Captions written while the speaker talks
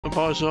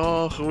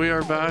Bonjour, we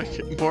are back.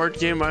 Board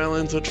Game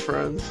Islands with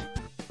friends.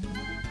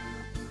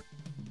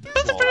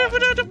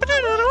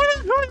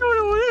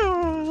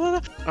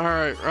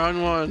 Alright,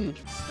 round one.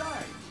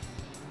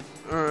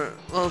 Alright,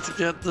 let's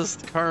get this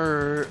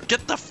car.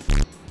 Get the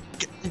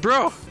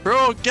bro,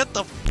 get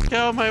the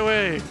out of my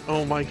way.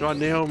 Oh my god,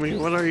 Naomi,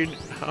 what are you,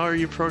 how are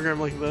you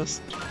programmed like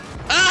this?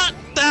 Ah,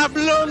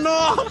 tableau,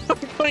 no! I'm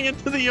going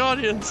into the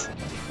audience.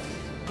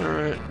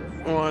 Alright,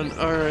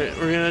 alright,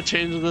 we're gonna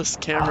change this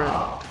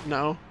camera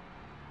now.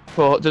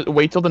 Well, just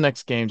wait till the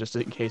next game, just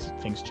in case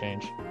things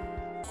change.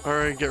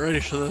 Alright, get ready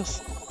for this.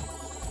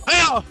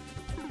 Hiya!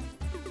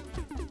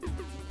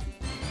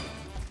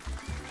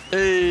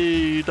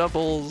 Hey,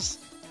 doubles.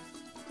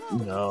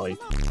 No,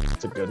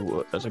 that's a good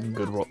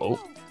roll. Oh,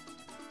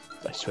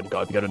 I swear to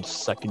God, we got a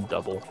second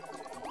double.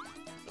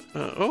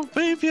 Oh,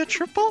 maybe a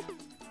triple?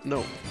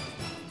 No.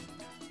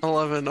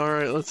 11.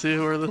 Alright, let's see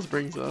where this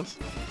brings us.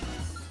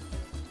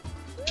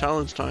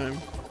 Challenge time.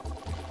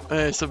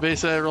 Okay, so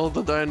basically I rolled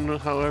the die,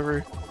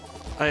 however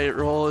I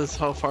roll is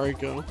how far I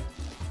go.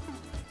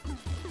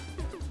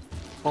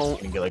 Oh, you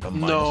can get like a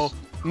minus.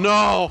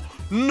 No!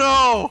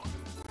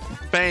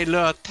 Fais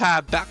le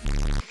tabac.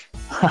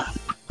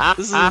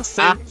 This is the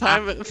same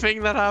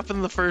thing that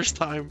happened the first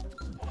time.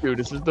 Dude,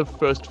 this is the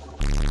first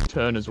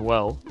turn as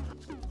well.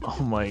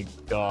 Oh my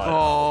god.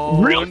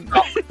 Oh, really?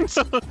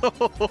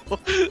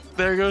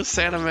 There goes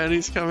Santa Man,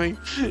 he's coming.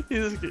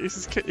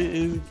 He's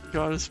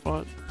got his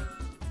spot.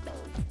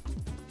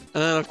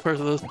 And then of course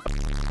those.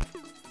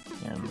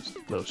 Yeah,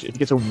 low shit. If he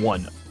gets a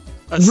 1.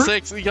 A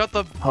 6, we got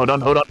the. Hold on.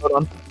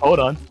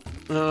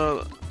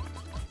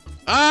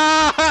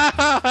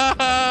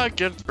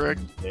 Good frick.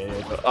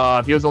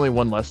 If he was only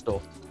 1 less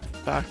though.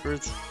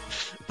 Backwards.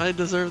 I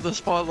deserve the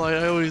spotlight.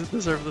 I always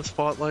deserve the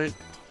spotlight.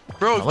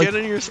 Bro, get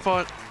in your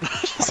spot.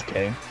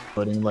 Okay.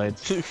 Floating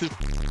lights.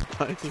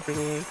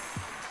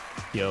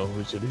 Yo,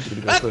 who should go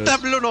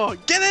first?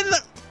 Get in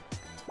the.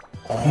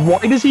 Why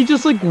does he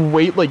just like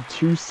wait like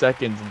 2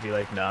 seconds and be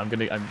like, nah, I'm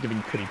giving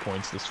pity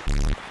points this.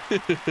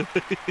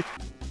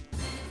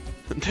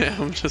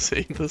 Damn, I'm just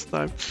saying this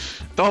time.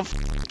 Don't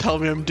tell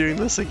me I'm doing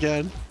this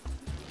again.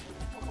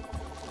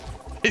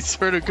 I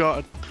swear to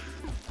God.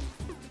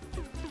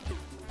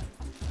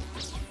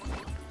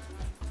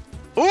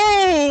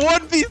 Oh,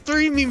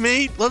 1v3 me,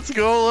 mate. Let's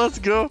go.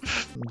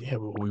 Yeah,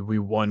 we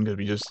won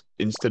because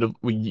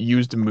we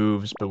used the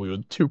moves, but we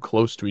were too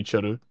close to each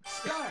other.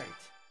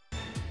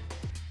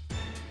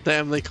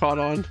 Damn, they caught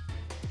on.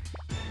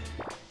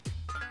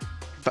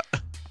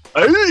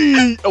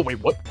 Hey! Oh wait,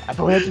 what? I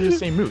thought we had to do the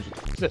same moves.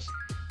 What's this?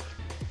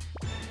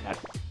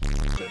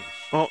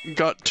 Oh,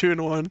 got 2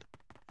 in 1.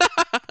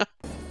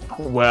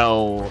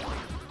 Well,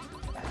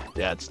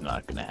 that's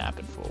not gonna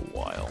happen for a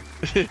while.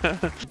 Yeah,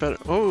 better.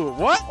 Oh,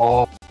 what?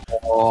 Oh.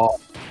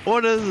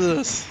 What is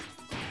this?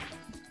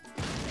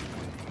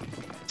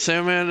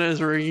 Sandman is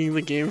rigging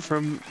the game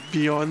from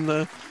beyond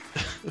the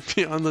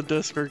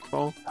Discord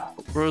call.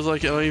 Bro's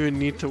like, I don't even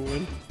need to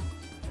win.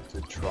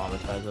 To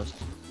traumatize us.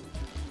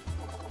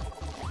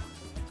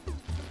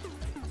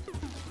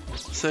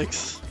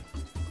 6.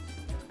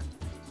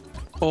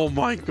 Oh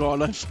my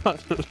god, I thought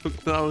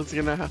that was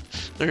gonna happen.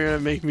 They're gonna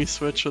make me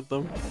switch with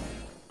them.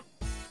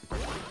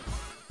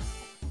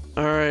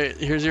 Alright,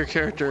 here's your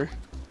character.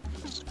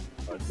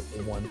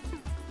 1.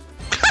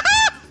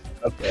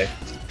 Okay.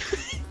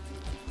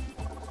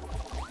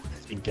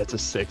 He gets a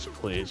 6,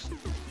 please.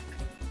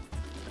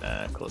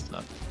 Close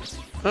enough.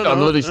 Oh, I'm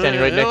literally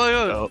standing right next to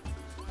it. Oh.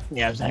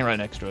 Yeah, I'm standing right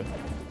next to it.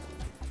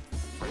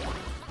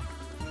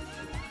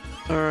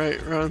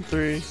 Alright, round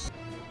 3.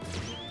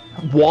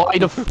 Why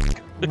the f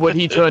would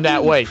he turn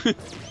that way?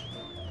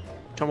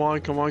 Come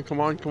on.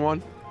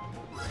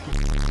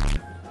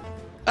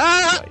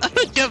 Ah!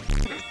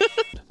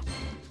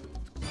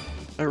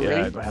 A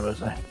ring?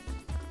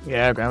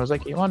 Grandma was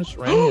like, you want this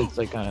ring? It's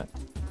like kinda...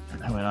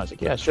 I was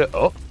like, yeah, sure.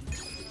 Oh.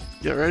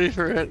 Get ready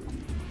for it.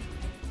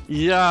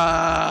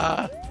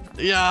 Yeah!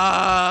 You're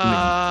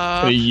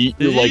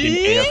like an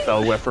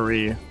AFL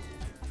referee.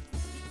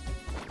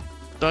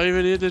 Don't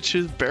even need to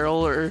choose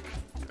barrel or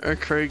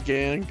Craig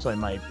Gang. That's like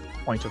my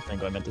pointer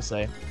finger I meant to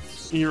say.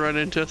 You run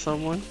into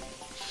someone.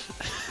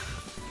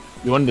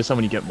 You run into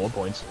someone, you get more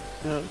points.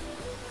 Yeah.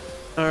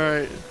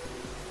 Alright.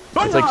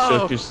 It's like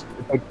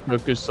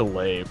Cirque du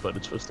Soleil, but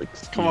it's just like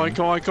skiing.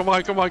 Come on.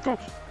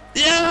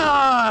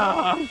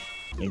 Yeah!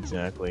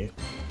 Exactly.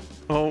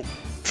 Oh,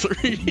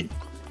 3.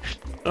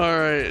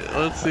 Alright,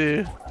 let's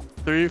see.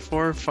 3,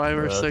 4, 5,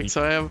 or 6.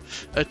 So I have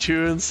a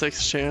 2 in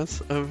 6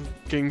 chance of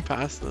getting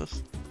past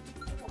this.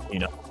 You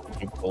know,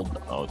 you pulled.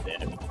 Oh,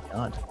 damn, you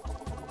can't.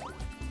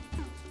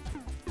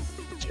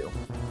 2.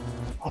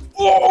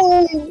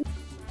 Oh!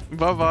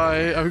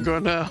 Bye-bye, I'm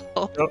going to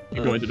hell. Oh,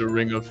 you're going to the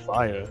Ring of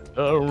Fire.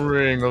 The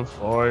Ring of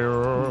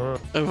Fire.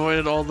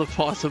 Avoided all the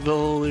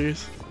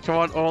possibilities. Come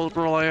on, all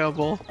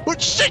reliable.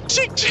 What? Shit!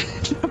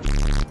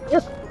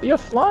 You're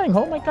flying,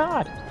 oh my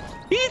god.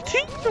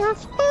 E.T., you're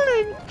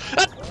flying!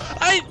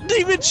 I didn't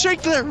even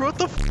shake there, what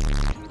the f.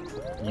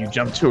 You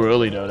jumped too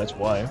early though, that's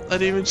why. I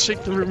didn't even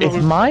shake the remote.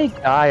 Is my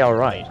guy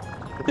alright?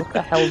 What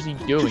the hell is he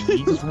doing?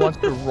 He just wants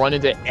to run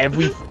into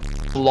every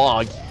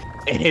log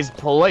in his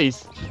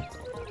place.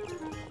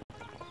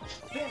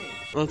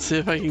 Let's see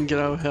if I can get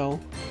out of hell.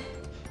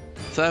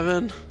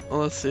 7. Well,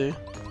 let's see.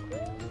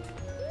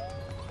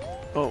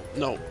 Oh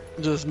no,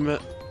 just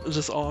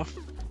off.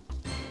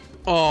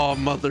 Oh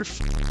mother.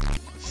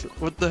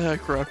 What the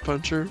heck, Rock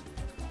Puncher?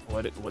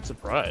 What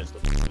surprise?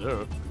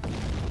 I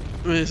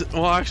mean,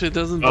 well, actually, it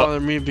doesn't bother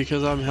me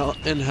because I'm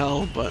in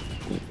hell, but.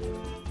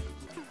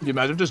 You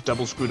imagine just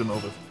double screwed him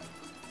over.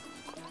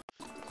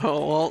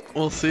 Oh well,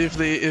 we'll see if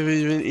it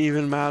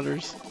even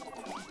matters.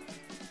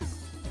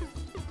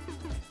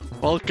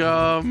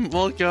 Welcome,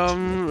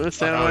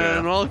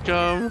 Sandman,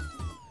 welcome.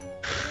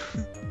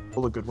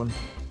 Pull a good one.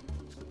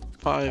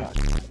 5.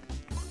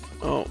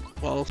 Oh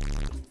well,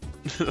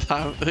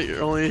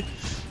 you're only.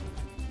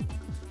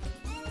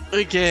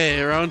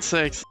 Okay, round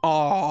 6.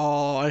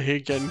 Oh, I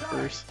hate getting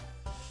cursed.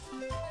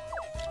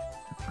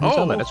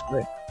 Oh, that's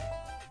great.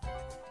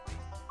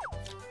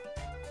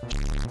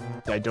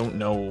 I don't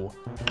know.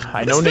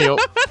 I know Neo.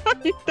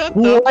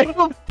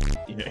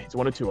 It's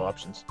one of 2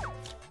 options.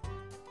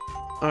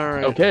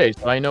 Alright. Okay,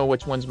 so I know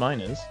which one's mine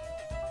is.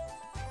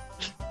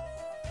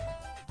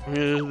 I'm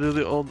gonna do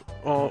the old.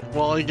 Oh,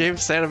 well, I gave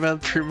Sandman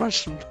pretty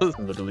much.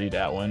 Literally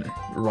that one.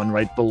 Run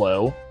right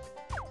below.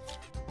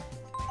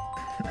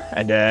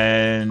 And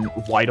then,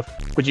 why the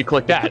f would you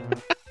click that?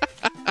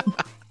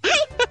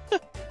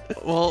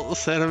 Well,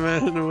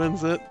 Sandman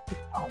wins it.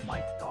 Oh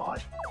my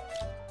god.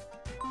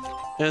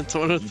 And it's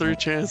one of 3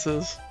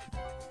 chances.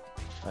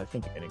 I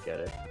think you're gonna get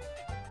it.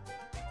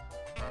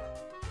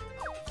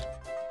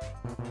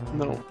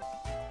 No.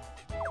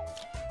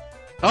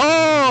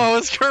 Oh, I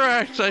was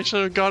correct. I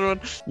should have got one.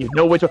 You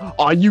know which one?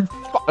 Are you?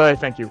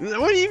 Thank you.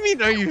 What do you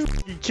mean? Are you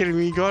kidding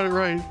me? You got it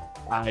right.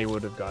 I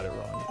would have got it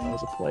wrong if I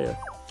was a player.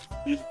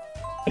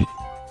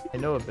 I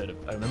know a bit of.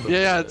 I remember.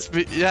 Yeah,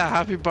 yeah.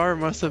 Happy Bar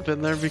must have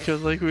been there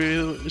because like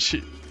when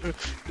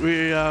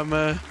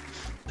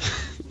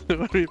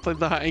we played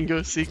the hide and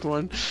go seek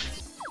one.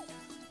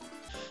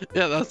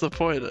 Yeah, that's the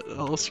point.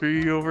 I'll screw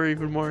you over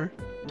even more.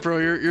 Bro,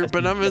 your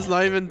Banum is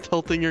not even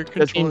tilting your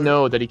controller. Does he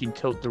know that he can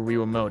tilt the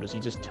Ryu mode? Is he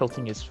just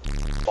tilting his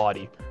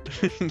body?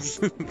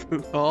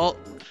 Oh,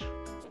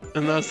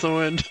 and that's the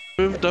win.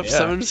 Moved up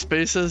 7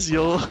 spaces,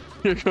 you're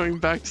going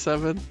back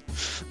 7.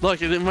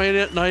 Look, it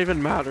might not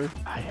even matter.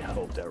 I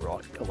hope that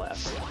rock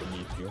collapses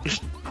beneath you.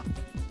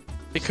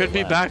 It could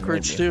be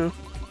backwards too.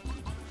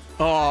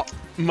 Oh,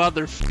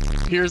 mother.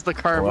 Here's the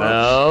karma.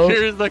 Well,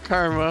 here's the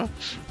karma.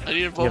 I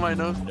need to blow my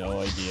nose.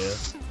 No idea.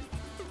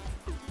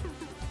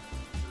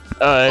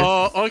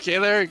 Oh, okay,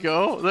 there you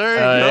go. There you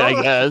go.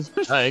 I guess.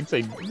 I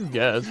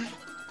guess.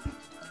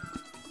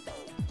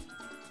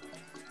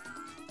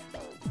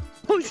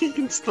 You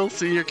can still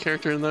see your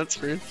character in that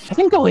screen. I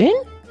can go in?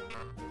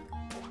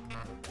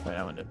 Wait,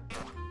 I want to.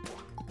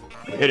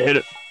 Hit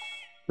it.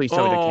 Please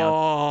tell me to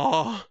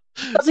count.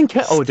 Doesn't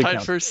count. Oh, it did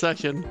count. For a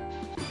second.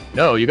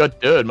 No, you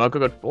got third. Marco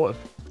got 4th.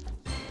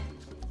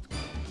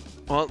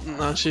 Well,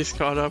 now she's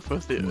caught up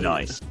with you.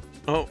 Nice.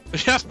 Oh,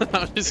 yeah,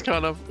 now she's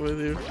caught up with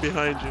you,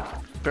 behind you.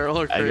 Barrel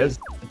or crate?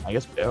 I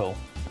guess barrel.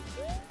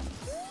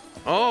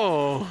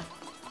 Oh.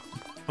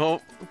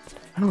 Oh.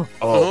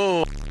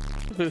 Oh.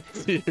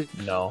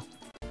 No.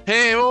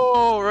 Hey,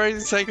 oh, Rising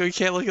Psycho, you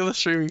can't look at the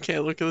stream, you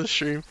can't look at the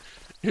stream.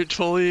 You're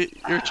totally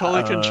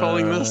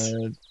controlling this.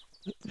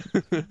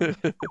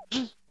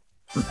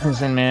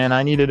 Listen, man,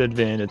 I need an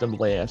advantage. I'm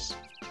last.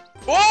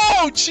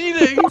 Whoa,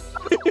 cheating!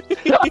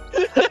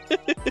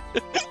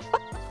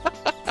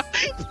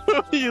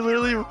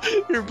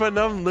 Your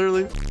Banum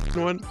literally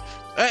won.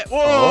 Hey,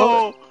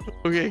 whoa! Oh.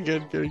 Okay,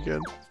 good.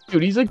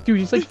 Dude, he's like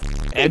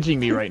edging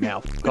me right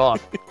now. God.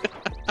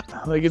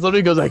 Like, he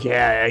literally goes like,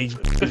 yeah, he's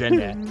in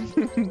there.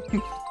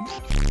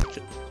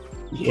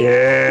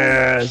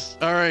 Yes!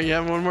 Alright, you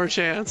have one more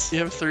chance. You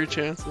have 3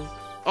 chances.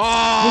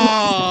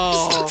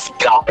 Oh! Let's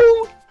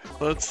go!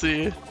 Let's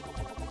see.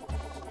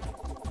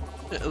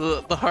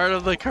 The heart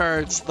of the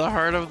cards. The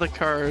heart of the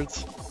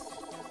cards.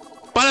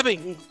 Bada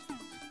bing!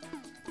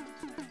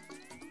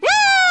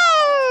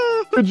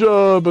 Woo! Good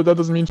job, but that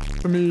doesn't mean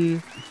for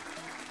me.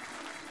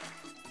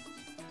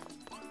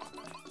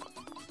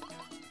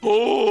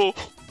 Oh!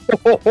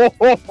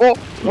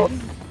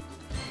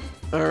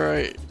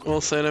 Alright,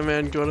 well,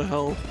 Sandman, go to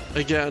hell.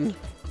 Again.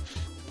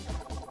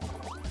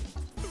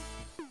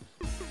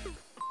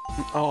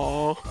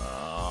 Oh.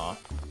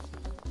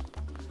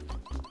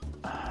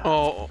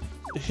 Oh.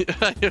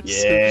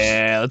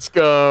 Yeah, let's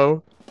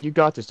go. You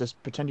got this,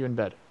 just pretend you're in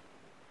bed.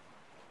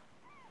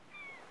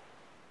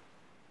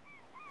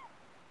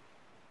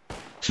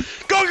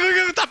 Go!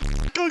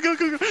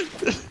 Go!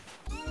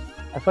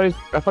 I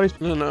thought he's.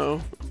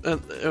 No.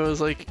 It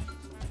was like.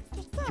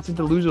 It's a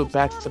delusional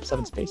back up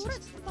 7 spaces.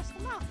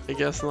 I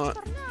guess not.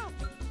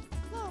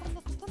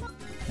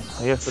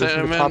 Oh, yeah,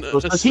 Sandman,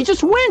 he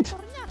just went!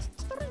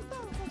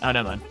 Oh,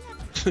 never mind.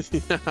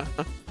 Yeah.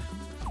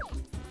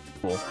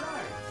 Cool.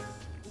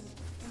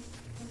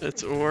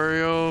 It's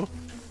Wario,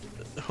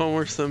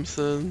 Homer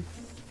Simpson.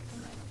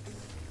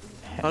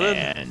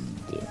 And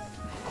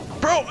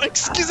Bro,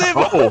 excuse me.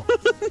 Oh.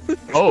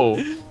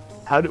 Oh.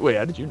 How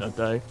did you not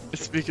die?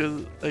 It's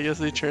because I guess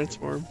they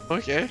transform.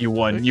 Okay. You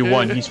won. Okay. You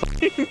won. He's.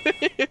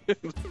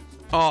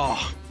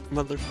 Oh,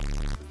 mother.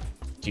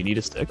 Do you need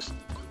a sticks?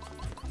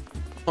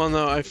 Oh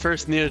no, I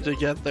first needed to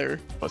get there.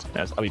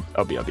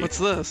 I'll be. What's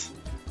this?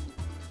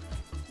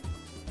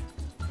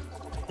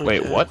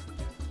 Wait, Okay. what?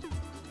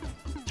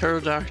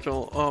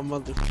 Pterodactyl. Oh,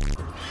 mother.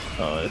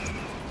 Oh,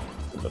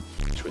 it's a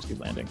twisty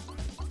landing.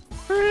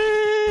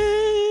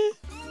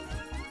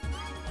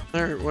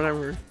 Or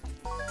whatever.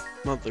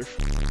 Mother.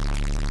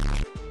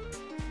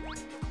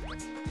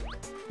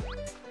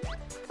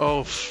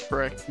 Oh,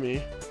 frick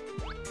me.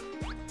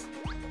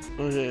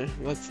 Okay,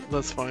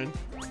 that's fine.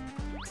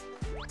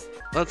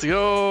 Let's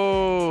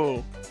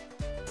go!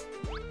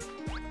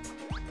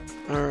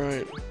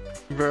 Alright,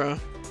 bruh.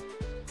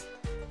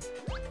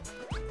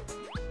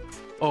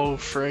 Oh,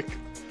 frick.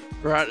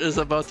 Rat is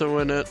about to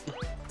win it.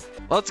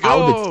 Let's go!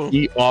 How did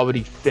he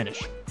already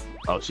finish?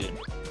 Oh, she didn't.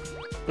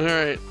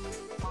 Alright.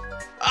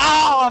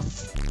 Ah!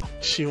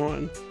 She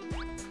won.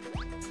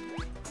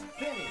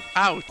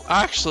 Ouch.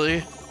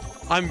 Actually,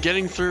 I'm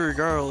getting through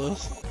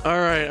regardless.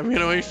 Alright, I'm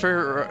gonna wait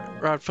for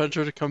Rat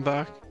Pedro to come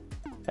back.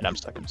 And I'm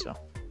stuck in so.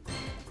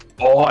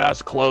 Oh,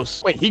 that's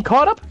close. Wait, he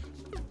caught up?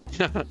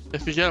 Yeah,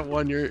 if you get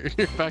one, you're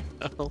back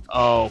now.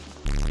 Oh,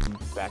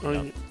 back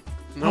up.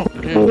 No,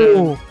 you're Oh,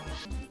 dead.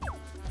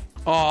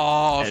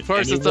 Oh, of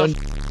course it's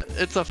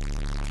a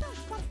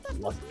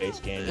Left base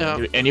game.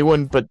 Yeah.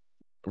 Anyone but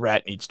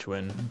Rat needs to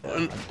win.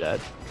 I'm dead.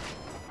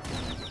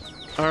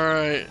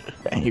 Alright.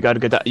 You gotta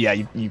get that. Yeah,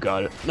 you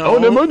got it. No. Oh,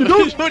 never mind.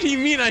 No. What do you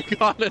mean I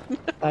got it?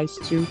 Nice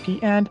to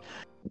the end.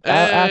 Hey.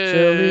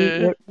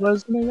 Actually, it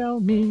was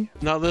Naomi.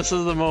 Now this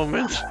is the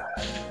moment.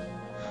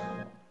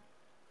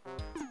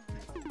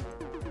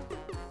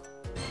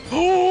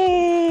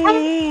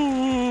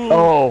 Oh!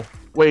 Oh,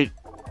 wait.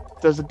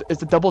 Is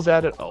the doubles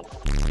added? Oh,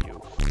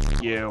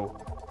 you.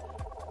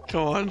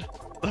 Come on.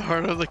 The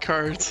heart of the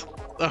cards.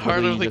 The heart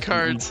Really, of the you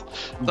cards.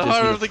 you The just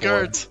heart need of a the 4.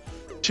 cards.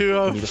 2 You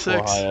of need a 4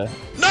 6. higher.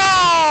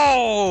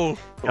 No!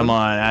 Come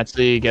on,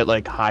 actually get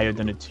like higher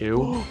than a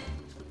 2.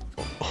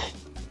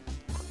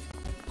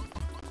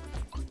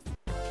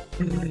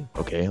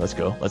 Okay, let's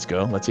go. Let's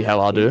go. Let's see how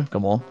I'll do.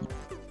 Come on.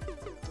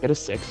 Get a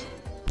 6.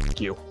 Thank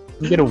you.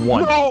 You get a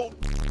 1. No!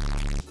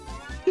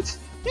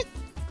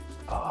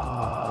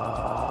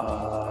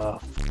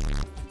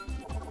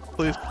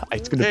 Please.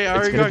 It's gonna, Hey, I it's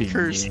already gonna got be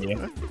cursed. me.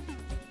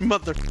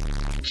 Mother.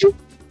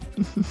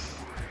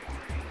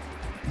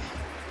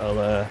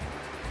 Well,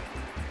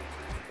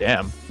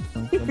 damn.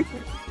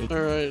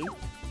 Alright.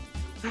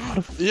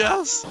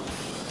 Yes!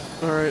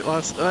 Alright,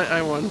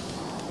 I won.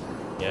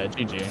 Yeah,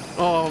 GG.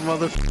 Oh,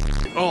 mother.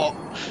 Oh,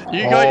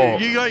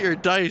 you got your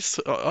dice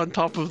on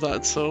top of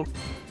that, so.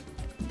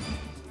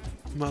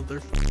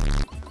 Mother.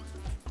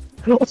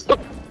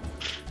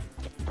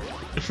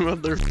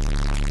 Mother.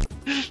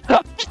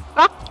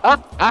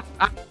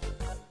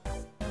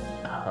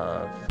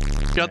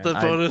 Got the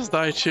bonus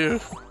die too.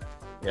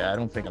 Yeah, I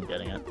don't think I'm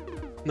getting it.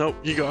 Nope,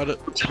 you got it.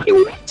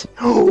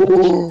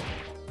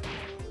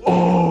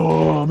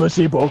 Oh,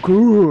 merci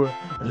beaucoup.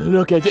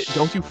 Look at it.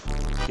 Don't you?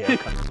 Yeah,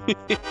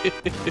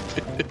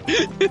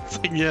 It's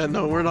like, yeah,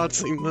 no, we're not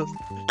seeing this.